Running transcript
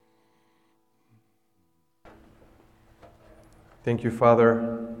Thank you,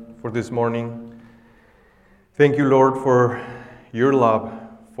 Father, for this morning. Thank you, Lord, for your love,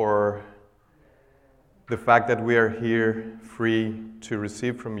 for the fact that we are here free to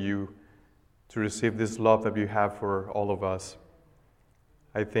receive from you, to receive this love that you have for all of us.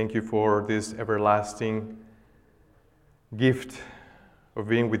 I thank you for this everlasting gift of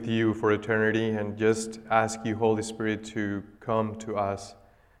being with you for eternity, and just ask you, Holy Spirit, to come to us,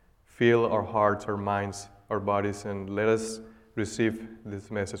 fill our hearts, our minds, our bodies, and let us receive this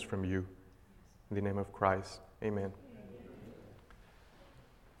message from you. In the name of Christ, amen.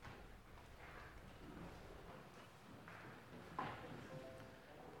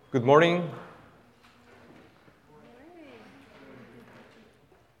 Good morning.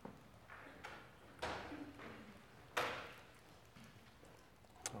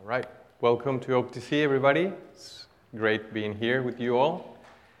 All right, welcome to OTC, everybody. It's great being here with you all.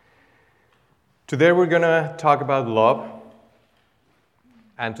 Today we're going to talk about love.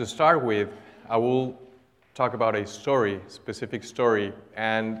 And to start with, I will talk about a specific story.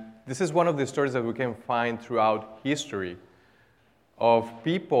 And this is one of the stories that we can find throughout history of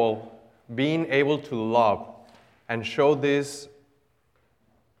people being able to love and show these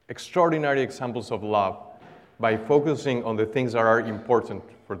extraordinary examples of love by focusing on the things that are important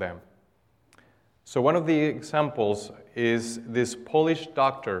for them. So one of the examples is this Polish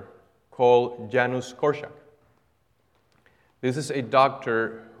doctor called Janusz Korczak. This is a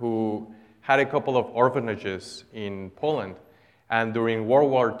doctor who had a couple of orphanages in Poland, and during World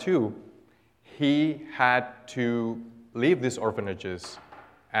War II, he had to leave these orphanages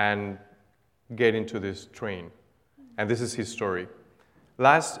and get into this train. And this is his story.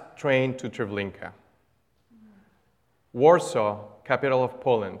 Last train to Treblinka. Warsaw, capital of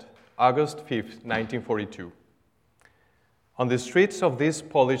Poland, August 5th, 1942. On the streets of this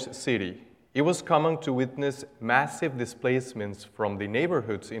Polish city, it was common to witness massive displacements from the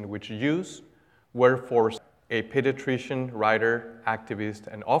neighborhoods in which Jews were forced. A pediatrician, writer, activist,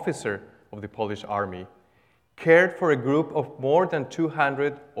 and officer of the Polish army cared for a group of more than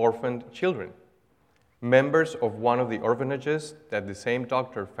 200 orphaned children, members of one of the orphanages that the same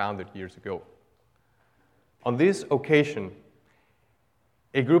doctor founded years ago. On this occasion,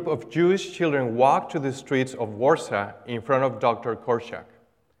 a group of Jewish children walked to the streets of Warsaw in front of Dr. Korczak,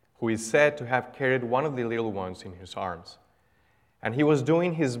 who is said to have carried one of the little ones in his arms. And he was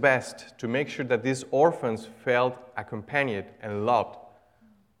doing his best to make sure that these orphans felt accompanied and loved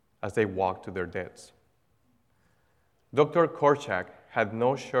as they walked to their deaths. Dr. Korczak had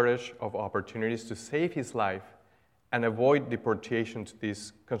no shortage of opportunities to save his life and avoid deportation to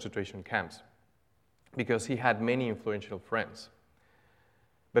these concentration camps, because he had many influential friends.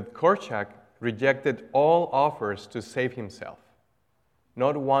 But Korczak rejected all offers to save himself,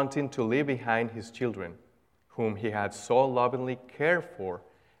 not wanting to leave behind his children, whom he had so lovingly cared for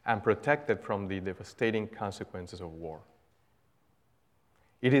and protected from the devastating consequences of war.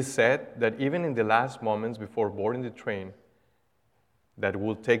 It is said that even in the last moments before boarding the train that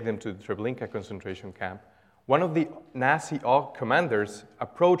would take them to the Treblinka concentration camp, one of the Nazi commanders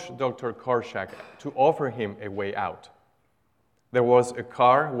approached Dr. Korczak to offer him a way out. There was a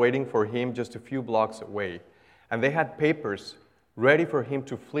car waiting for him just a few blocks away, and they had papers ready for him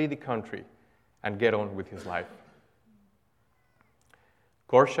to flee the country and get on with his life.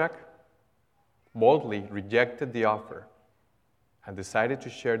 Korczak boldly rejected the offer and decided to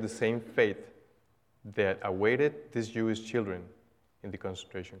share the same fate that awaited these Jewish children in the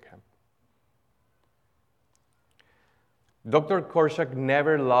concentration camp. Dr. Korczak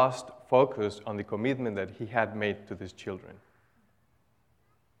never lost focus on the commitment that he had made to these children.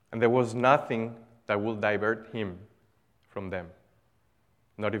 And there was nothing that would divert him from them,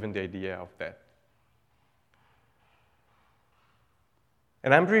 not even the idea of death.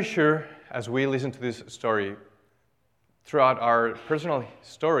 And I'm pretty sure, as we listen to this story, throughout our personal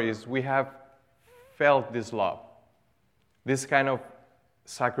stories, we have felt this love, this kind of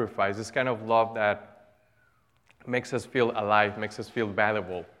sacrifice, this kind of love that makes us feel alive, makes us feel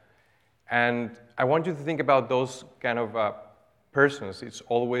valuable. And I want you to think about those kind of persons. It's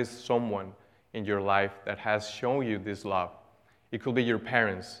always someone in your life that has shown you this love. It could be your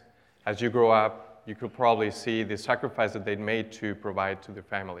parents. As you grow up, you could probably see the sacrifice that they made to provide to the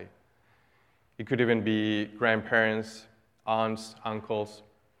family. It could even be grandparents, aunts, uncles.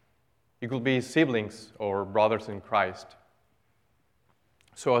 It could be siblings or brothers in Christ.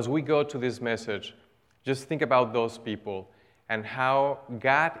 So as we go to this message, just think about those people and how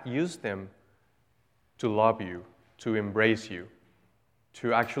God used them to love you, to embrace you,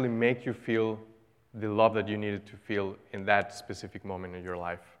 to actually make you feel the love that you needed to feel in that specific moment in your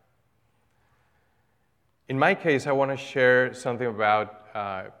life. In my case, I want to share something about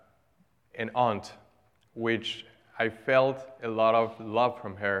an aunt, which I felt a lot of love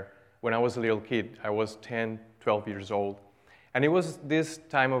from her when I was a little kid. I was 10, 12 years old. And it was this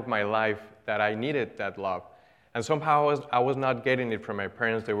time of my life that I needed that love. And somehow I was not getting it from my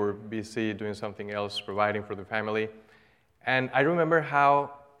parents. They were busy doing something else, providing for the family. And I remember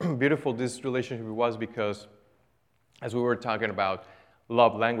how beautiful this relationship was because, as we were talking about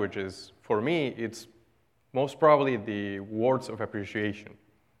love languages, for me, it's most probably the words of appreciation.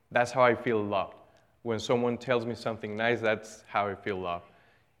 That's how I feel loved. When someone tells me something nice, that's how I feel loved.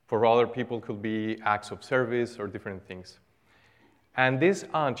 For other people, it could be acts of service or different things. And this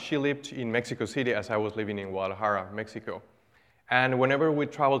aunt, she lived in Mexico City as I was living in Guadalajara, Mexico. And whenever we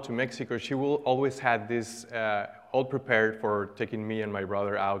traveled to Mexico, she will always had this all prepared for taking me and my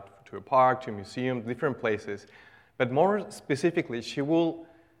brother out to a park, to a museum, different places. But more specifically, she will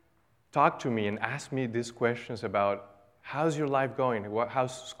talk to me and ask me these questions about, how's your life going?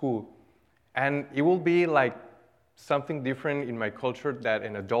 How's school? And it will be like something different in my culture that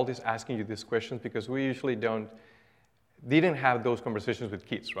an adult is asking you these questions because we usually didn't have those conversations with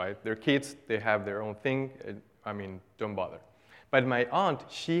kids, right? They're kids, they have their own thing. Don't bother. But my aunt,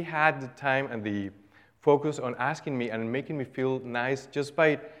 she had the time and the focus on asking me and making me feel nice just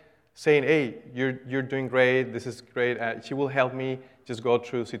by saying, hey, you're doing great, this is great. She will help me just go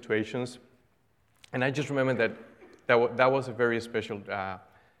through situations. And I just remember that was a very special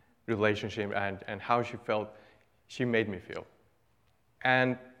relationship and how she made me feel.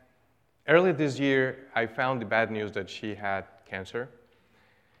 And early this year, I found the bad news that she had cancer.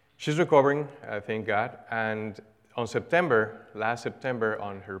 She's recovering, thank God. And last September,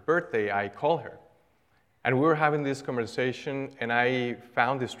 on her birthday, I called her. And we were having this conversation, and I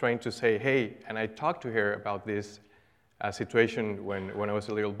found the strength to say, hey, and I talked to her about this situation when I was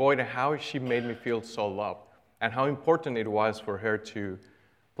a little boy and how she made me feel so loved and how important it was for her to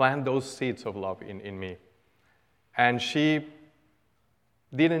plant those seeds of love in me. And she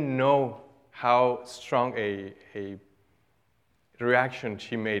didn't know how strong a reaction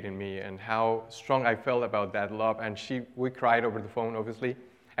she made in me and how strong I felt about that love. And we cried over the phone, obviously.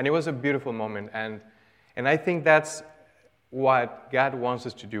 And it was a beautiful moment. And I think that's what God wants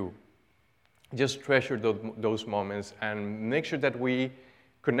us to do. Just treasure those moments and make sure that we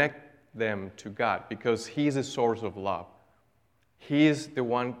connect them to God because He is the source of love. He is the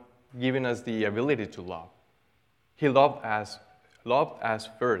one giving us the ability to love. He loved us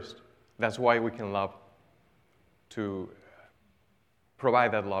first. That's why we can love to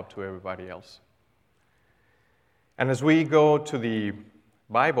provide that love to everybody else. And as we go to the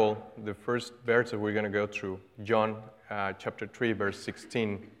Bible, the first verse that we're going to go through, John chapter 3, verse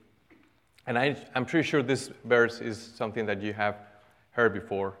 16. And I'm pretty sure this verse is something that you have heard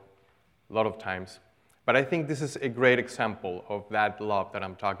before a lot of times. But I think this is a great example of that love that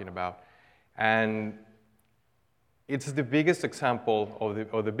I'm talking about. And it's the biggest example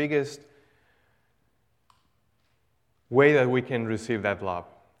or the biggest way that we can receive that love.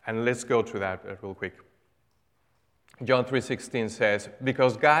 And let's go through that real quick. John 3:16 says,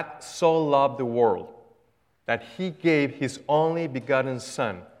 because God so loved the world that He gave His only begotten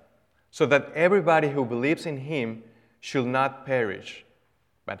Son, so that everybody who believes in Him should not perish,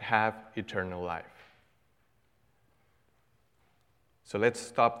 but have eternal life. So let's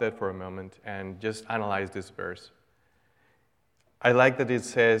stop there for a moment and just analyze this verse. I like that it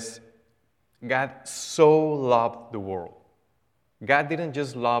says, God so loved the world. God didn't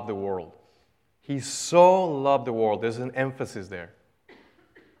just love the world. He so loved the world. There's an emphasis there.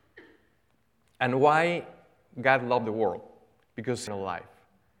 And why God loved the world? Because in life.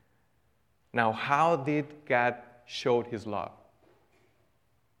 Now, how did God show His love?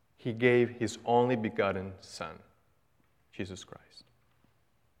 He gave His only begotten Son, Jesus Christ.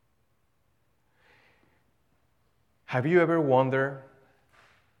 Have you ever wondered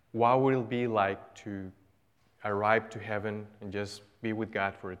what will it be like to arrive to heaven and just be with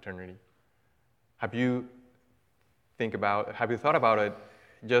God for eternity? Have you thought about it?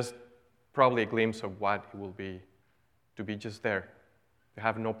 Just probably a glimpse of what it will be to be just there, to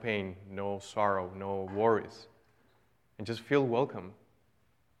have no pain, no sorrow, no worries, and just feel welcome.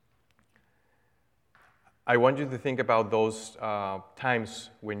 I want you to think about those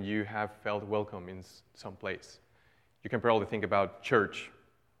times when you have felt welcome in some place. You can probably think about church.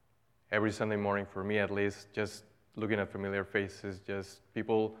 Every Sunday morning, for me at least, just looking at familiar faces, just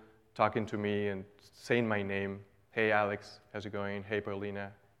people talking to me and saying my name. Hey, Alex, how's it going? Hey,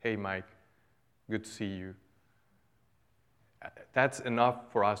 Paulina. Hey, Mike. Good to see you. That's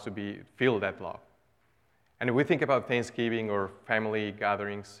enough for us to feel that love. And if we think about Thanksgiving or family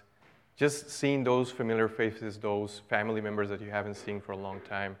gatherings, Just seeing those familiar faces, those family members that you haven't seen for a long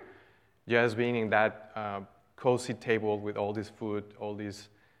time, just being in that cozy table with all this food, all these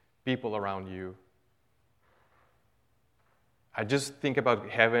people around you. I just think about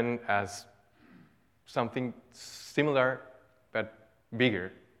heaven as something similar but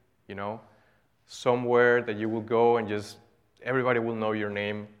bigger, you know? Somewhere that you will go and just everybody will know your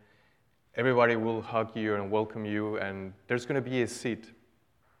name, everybody will hug you and welcome you, and there's going to be a seat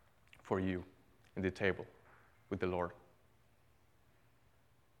for you in the table with the Lord.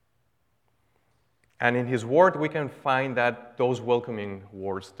 And in His Word, we can find that those welcoming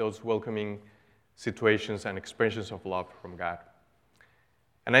words, those welcoming situations and expressions of love from God.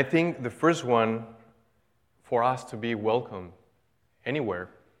 And I think the first one for us to be welcome anywhere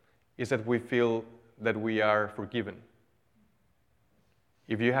is that we feel that we are forgiven.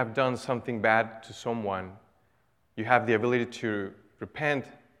 If you have done something bad to someone, you have the ability to repent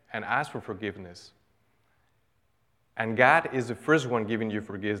and ask for forgiveness. And God is the first one giving you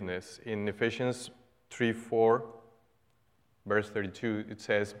forgiveness. In Ephesians 3:4, verse 32, it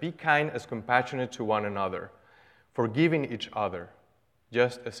says, "Be kind as compassionate to one another, forgiving each other,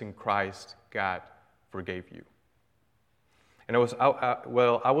 just as in Christ God forgave you." And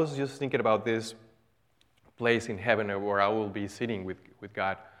I was just thinking about this place in heaven where I will be sitting with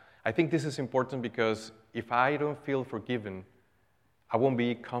God. I think this is important because if I don't feel forgiven, I won't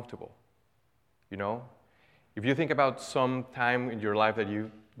be comfortable, you know? If you think about some time in your life that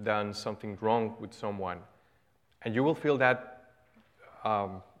you've done something wrong with someone, and you will feel that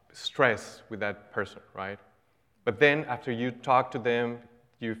stress with that person, right? But then after you talk to them,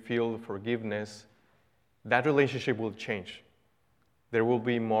 you feel forgiveness, that relationship will change. There will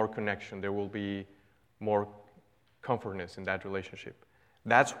be more connection. There will be more comfortness in that relationship.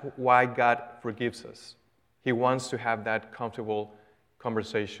 That's why God forgives us. He wants to have that comfortable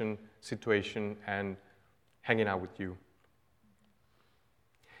conversation, situation, and hanging out with you.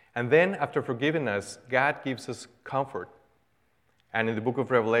 And then after forgiving us, God gives us comfort. And in the book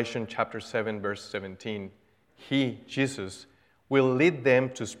of Revelation, chapter 7, verse 17, He, Jesus, will lead them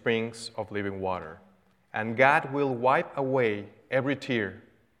to springs of living water, and God will wipe away every tear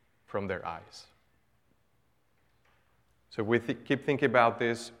from their eyes. So we keep thinking about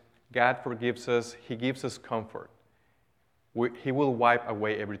this. God forgives us. He gives us comfort. He will wipe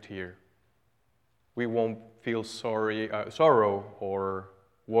away every tear. We won't feel sorrow or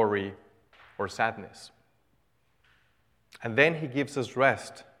worry or sadness. And then He gives us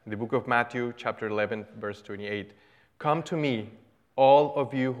rest. In the book of Matthew, chapter 11, verse 28, "Come to me, all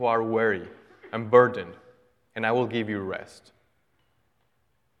of you who are weary and burdened, and I will give you rest."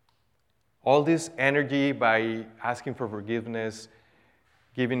 All this energy by asking for forgiveness,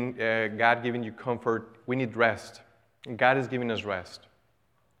 God giving you comfort, we need rest. And God is giving us rest.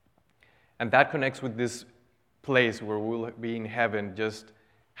 And that connects with this place where we'll be in heaven, just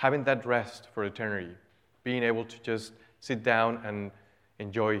having that rest for eternity, being able to just sit down and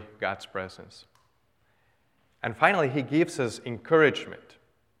enjoy God's presence. And finally, He gives us encouragement.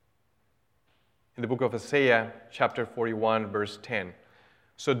 In the book of Isaiah, chapter 41, verse 10,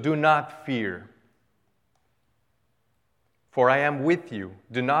 "So do not fear, for I am with you.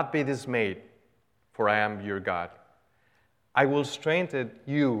 Do not be dismayed, for I am your God. I will strengthen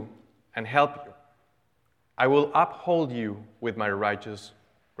you and help you. I will uphold you with my righteous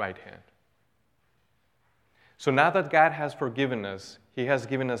right hand." So now that God has forgiven us, He has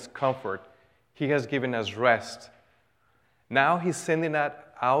given us comfort, He has given us rest. Now He's sending us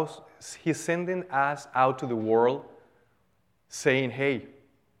out to the world saying, "Hey,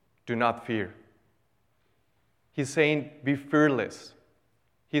 do not fear." He's saying, "Be fearless."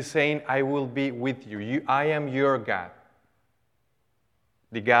 He's saying, "I will be with you. I am your God."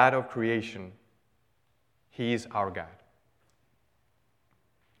 The God of creation. He is our God.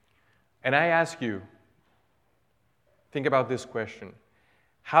 And I ask you, think about this question.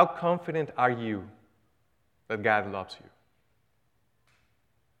 How confident are you that God loves you?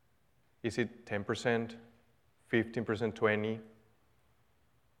 Is it 10%, 15%, 20%?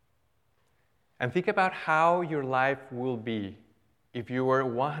 And think about how your life will be if you were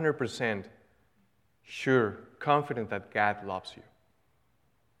 100% sure, confident that God loves you.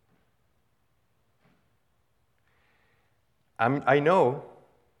 I know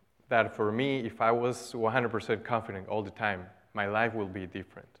that for me, if I was 100% confident all the time, my life will be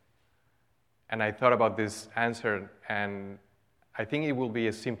different. And I thought about this answer, and I think it will be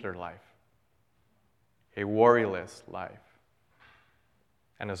a simpler life, a worryless life.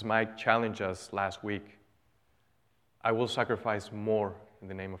 And as Mike challenged us last week, I will sacrifice more in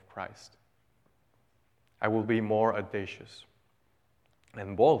the name of Christ. I will be more audacious.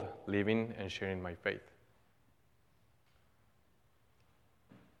 and bold, living and sharing my faith.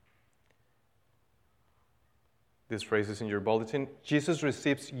 This phrase is in your bulletin. Jesus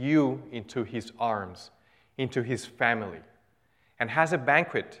receives you into his arms, into his family, and has a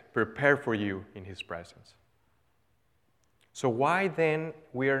banquet prepared for you in his presence. So why then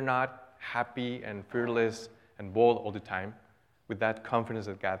we are not happy and fearless and bold all the time with that confidence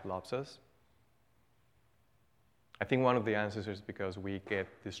that God loves us? I think one of the answers is because we get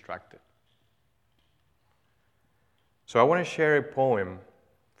distracted. So I want to share a poem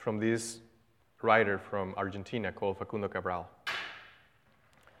from this writer from Argentina called Facundo Cabral.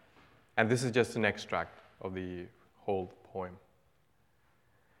 And this is just an extract of the whole poem.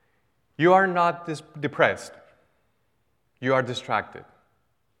 You are not depressed. You are distracted.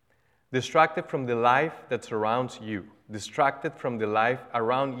 Distracted from the life that surrounds you. Distracted from the life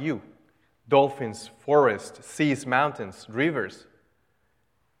around you. Dolphins, forests, seas, mountains, rivers.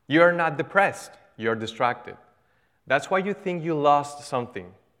 You are not depressed. You are distracted. That's why you think you lost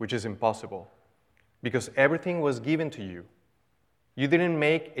something, which is impossible. Because everything was given to you. You didn't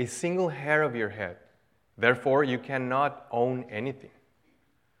make a single hair of your head. Therefore, you cannot own anything.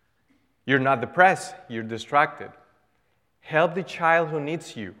 You're not depressed. You're distracted. Help the child who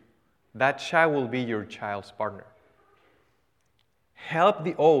needs you. That child will be your child's partner. Help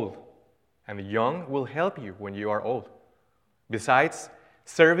the old, and the young will help you when you are old. Besides,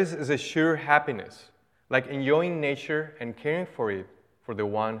 service is a sure happiness, like enjoying nature and caring for it for the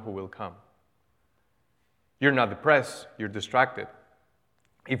one who will come. You're not depressed, you're distracted.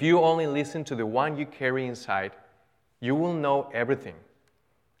 If you only listen to the one you carry inside, you will know everything.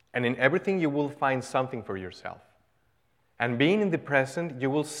 And in everything, you will find something for yourself. And being in the present, you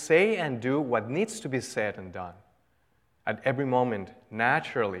will say and do what needs to be said and done. At every moment,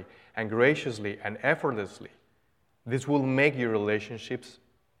 naturally and graciously and effortlessly. This will make your relationships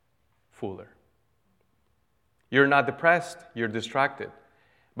fuller. You're not depressed, you're distracted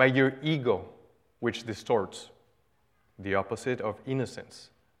by your ego, which distorts, the opposite of innocence,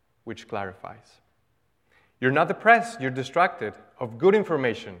 which clarifies. You're not depressed, you're distracted of good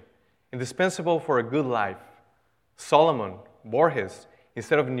information, indispensable for a good life. Solomon, Borges,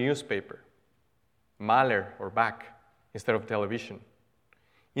 instead of newspaper. Mahler or Bach, instead of television.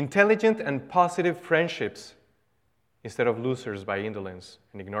 Intelligent and positive friendships, instead of losers by indolence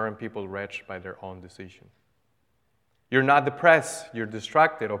and ignorant people wretched by their own decision. You're not depressed, you're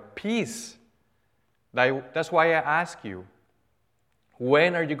distracted of peace. That's why I ask you,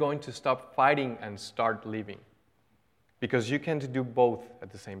 when are you going to stop fighting and start living? Because you can't do both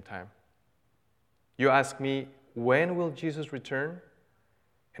at the same time. You ask me, when will Jesus return?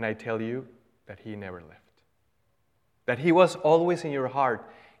 And I tell you that he never left. That he was always in your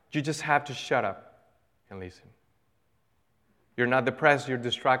heart. You just have to shut up and listen. You're not depressed, you're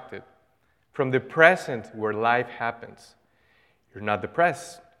distracted from the present where life happens. You're not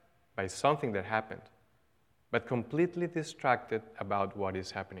depressed by something that happened, but completely distracted about what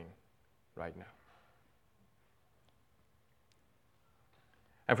is happening right now.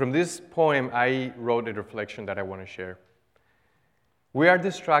 And from this poem, I wrote a reflection that I want to share. We are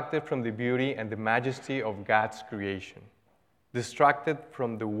distracted from the beauty and the majesty of God's creation, distracted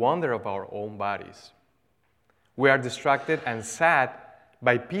from the wonder of our own bodies. We are distracted and sad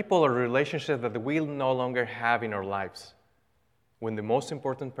by people or relationships that we no longer have in our lives, when the most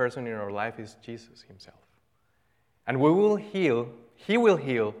important person in our life is Jesus himself. And he will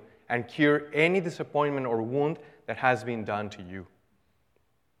heal and cure any disappointment or wound that has been done to you.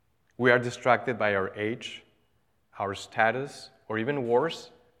 We are distracted by our age, our status, or even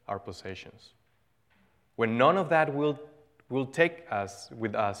worse, our possessions. When none of that will take us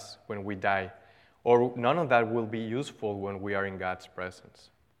with us when we die, or none of that will be useful when we are in God's presence.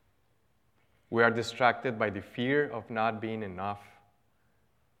 We are distracted by the fear of not being enough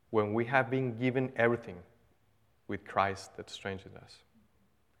when we have been given everything with Christ that strengthens us.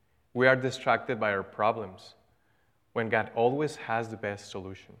 We are distracted by our problems when God always has the best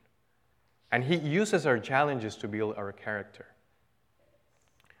solution. And he uses our challenges to build our character.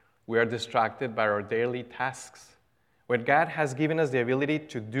 We are distracted by our daily tasks when God has given us the ability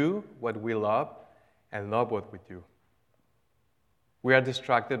to do what we love and love what we do. We are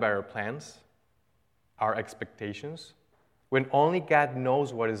distracted by our plans, our expectations, when only God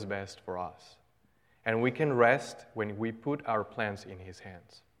knows what is best for us. And we can rest when we put our plans in his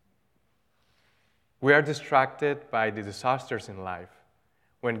hands. We are distracted by the disasters in life,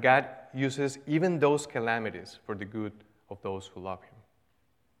 when God uses even those calamities for the good of those who love him.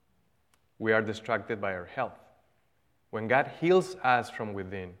 We are distracted by our health, when God heals us from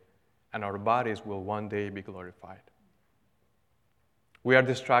within, and our bodies will one day be glorified. We are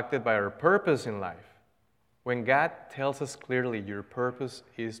distracted by our purpose in life, when God tells us clearly your purpose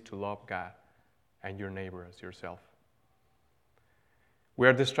is to love God and your neighbor as yourself. We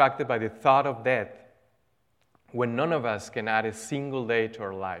are distracted by the thought of death, when none of us can add a single day to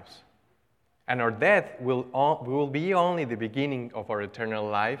our lives. And our death will be only the beginning of our eternal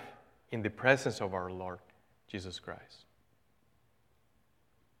life in the presence of our Lord, Jesus Christ.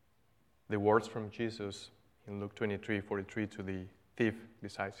 The words from Jesus in Luke 23:43 to the thief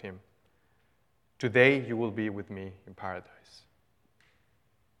beside him. Today you will be with me in paradise.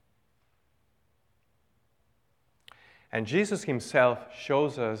 And Jesus himself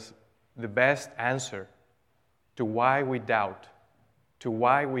shows us the best answer to why we doubt, to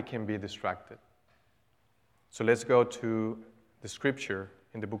why we can be distracted. So let's go to the scripture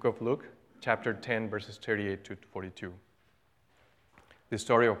in the book of Luke, chapter 10, verses 38 to 42. The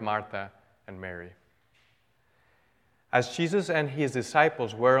story of Martha and Mary. As Jesus and his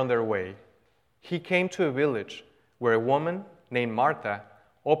disciples were on their way, he came to a village where a woman named Martha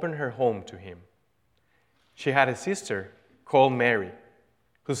opened her home to him. She had a sister called Mary,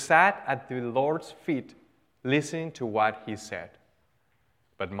 who sat at the Lord's feet listening to what he said.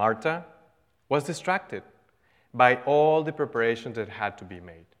 But Martha was distracted by all the preparations that had to be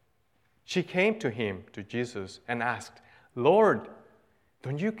made. She came to him, to Jesus, and asked, "Lord,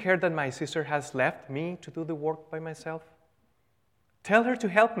 don't you care that my sister has left me to do the work by myself? Tell her to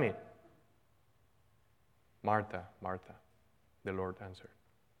help me." "Martha, Martha," the Lord answered,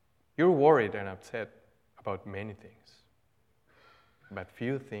 "you're worried and upset about many things, but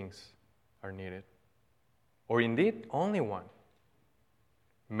few things are needed, or indeed only one.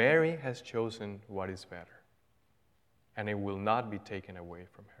 Mary has chosen what is better, and it will not be taken away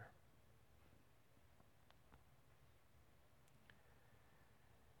from her."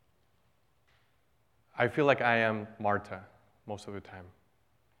 I feel like I am Martha most of the time.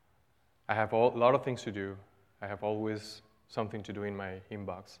 I have a lot of things to do. I have always something to do in my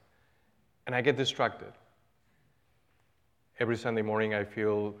inbox, and I get distracted. Every Sunday morning, I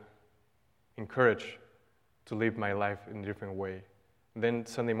feel encouraged to live my life in a different way. And then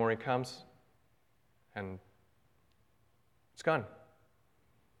Sunday morning comes, and it's gone.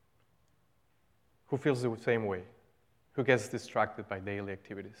 Who feels the same way? Who gets distracted by daily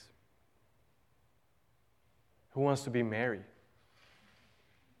activities? Who wants to be Mary?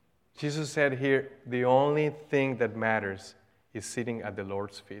 Jesus said here, the only thing that matters is sitting at the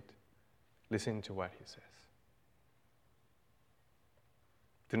Lord's feet, listening to what he says.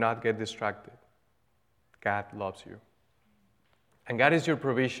 Do not get distracted. God loves you. And God is your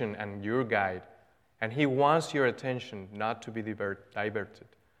provision and your guide, and he wants your attention not to be diverted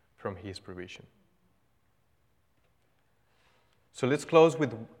from his provision. So let's close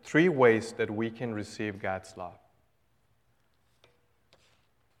with 3 ways that we can receive God's love.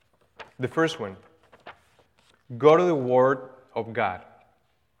 The first one, go to the Word of God.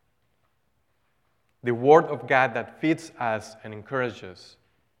 The Word of God that feeds us and encourages us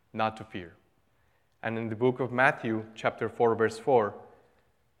not to fear. And in the book of Matthew, chapter 4, verse 4,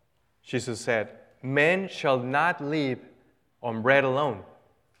 Jesus said, "Men shall not live on bread alone,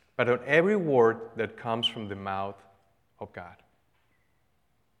 but on every word that comes from the mouth of God."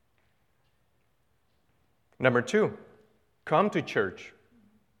 Number 2, come to church.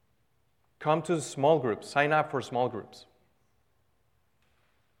 Come to small groups. Sign up for small groups.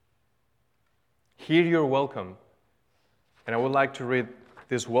 Here you're welcome. And I would like to read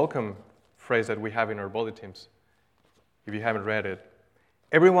this welcome phrase that we have in our bulletins, if you haven't read it.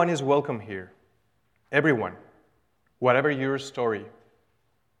 Everyone is welcome here. Everyone. Whatever your story,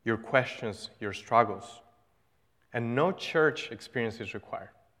 your questions, your struggles. And no church experience is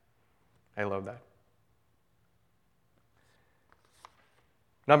required. I love that.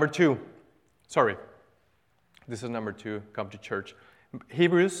 Number 2. This is number 2, come to church.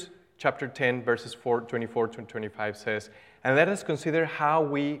 Hebrews chapter 10, verses 24 to 25 says, "And let us consider how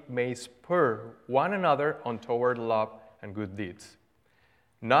we may spur one another on toward love and good deeds,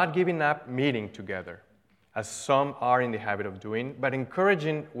 not giving up meeting together, as some are in the habit of doing, but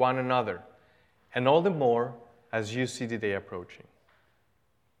encouraging one another, and all the more as you see the day approaching."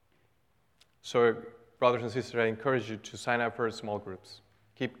 So, brothers and sisters, I encourage you to sign up for small groups.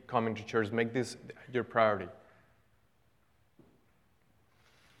 Keep coming to church. Make this your priority.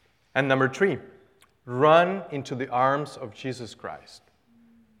 And number 3, run into the arms of Jesus Christ.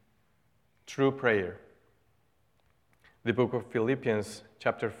 Through prayer. The book of Philippians,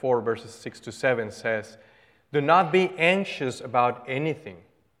 chapter 4, verses 6 to 7 says, "Do not be anxious about anything,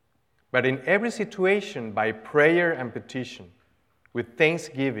 but in every situation, by prayer and petition, with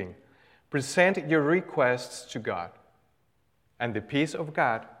thanksgiving, present your requests to God. And the peace of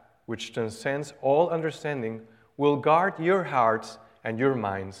God, which transcends all understanding, will guard your hearts and your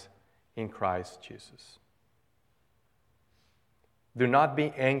minds in Christ Jesus. Do not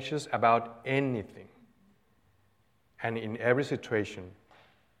be anxious about anything, and in every situation,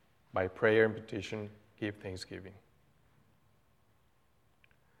 by prayer and petition, give thanksgiving.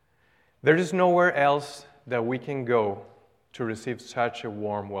 There is nowhere else that we can go to receive such a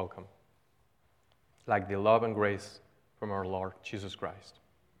warm welcome, like the love and grace from our Lord Jesus Christ.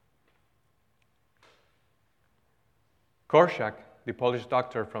 Korczak, the Polish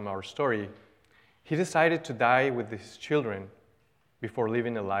doctor from our story, he decided to die with his children before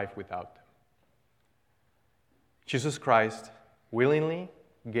living a life without them. Jesus Christ willingly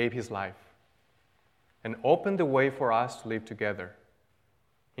gave his life and opened the way for us to live together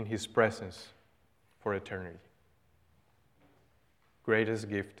in his presence for eternity. Greatest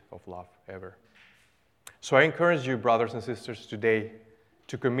gift of love ever. So I encourage you, brothers and sisters, today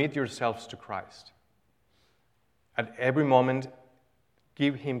to commit yourselves to Christ. At every moment,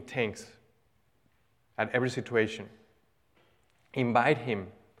 give him thanks. At every situation, invite him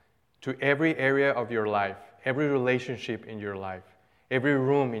to every area of your life, every relationship in your life, every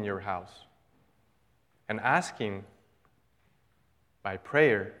room in your house, and ask him by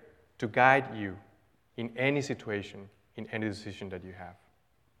prayer to guide you in any situation, in any decision that you have.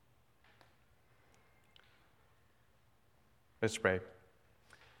 Let's pray.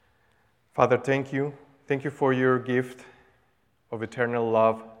 Father, thank you. Thank you for your gift of eternal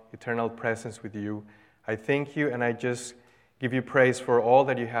love, eternal presence with you. I thank you and I just give you praise for all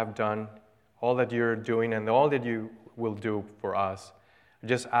that you have done, all that you're doing, and all that you will do for us. I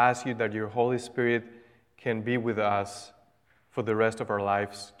just ask you that your Holy Spirit can be with us for the rest of our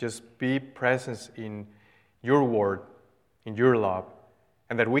lives. Just be present in your word, in your love,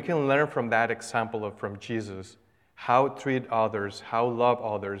 and that we can learn from that example from Jesus how to treat others, how to love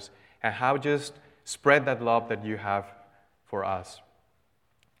others, and how just spread that love that you have for us.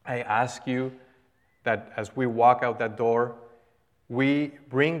 I ask you that as we walk out that door, we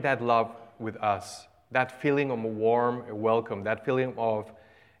bring that love with us, that feeling of a warm welcome, that feeling of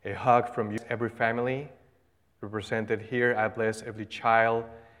a hug from you. Every family represented here, I bless every child,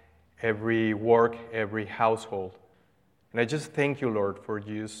 every work, every household. And I just thank you, Lord, for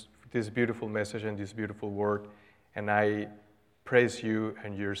this beautiful message and this beautiful word. And I praise you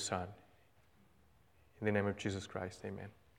and your Son. In the name of Jesus Christ, amen.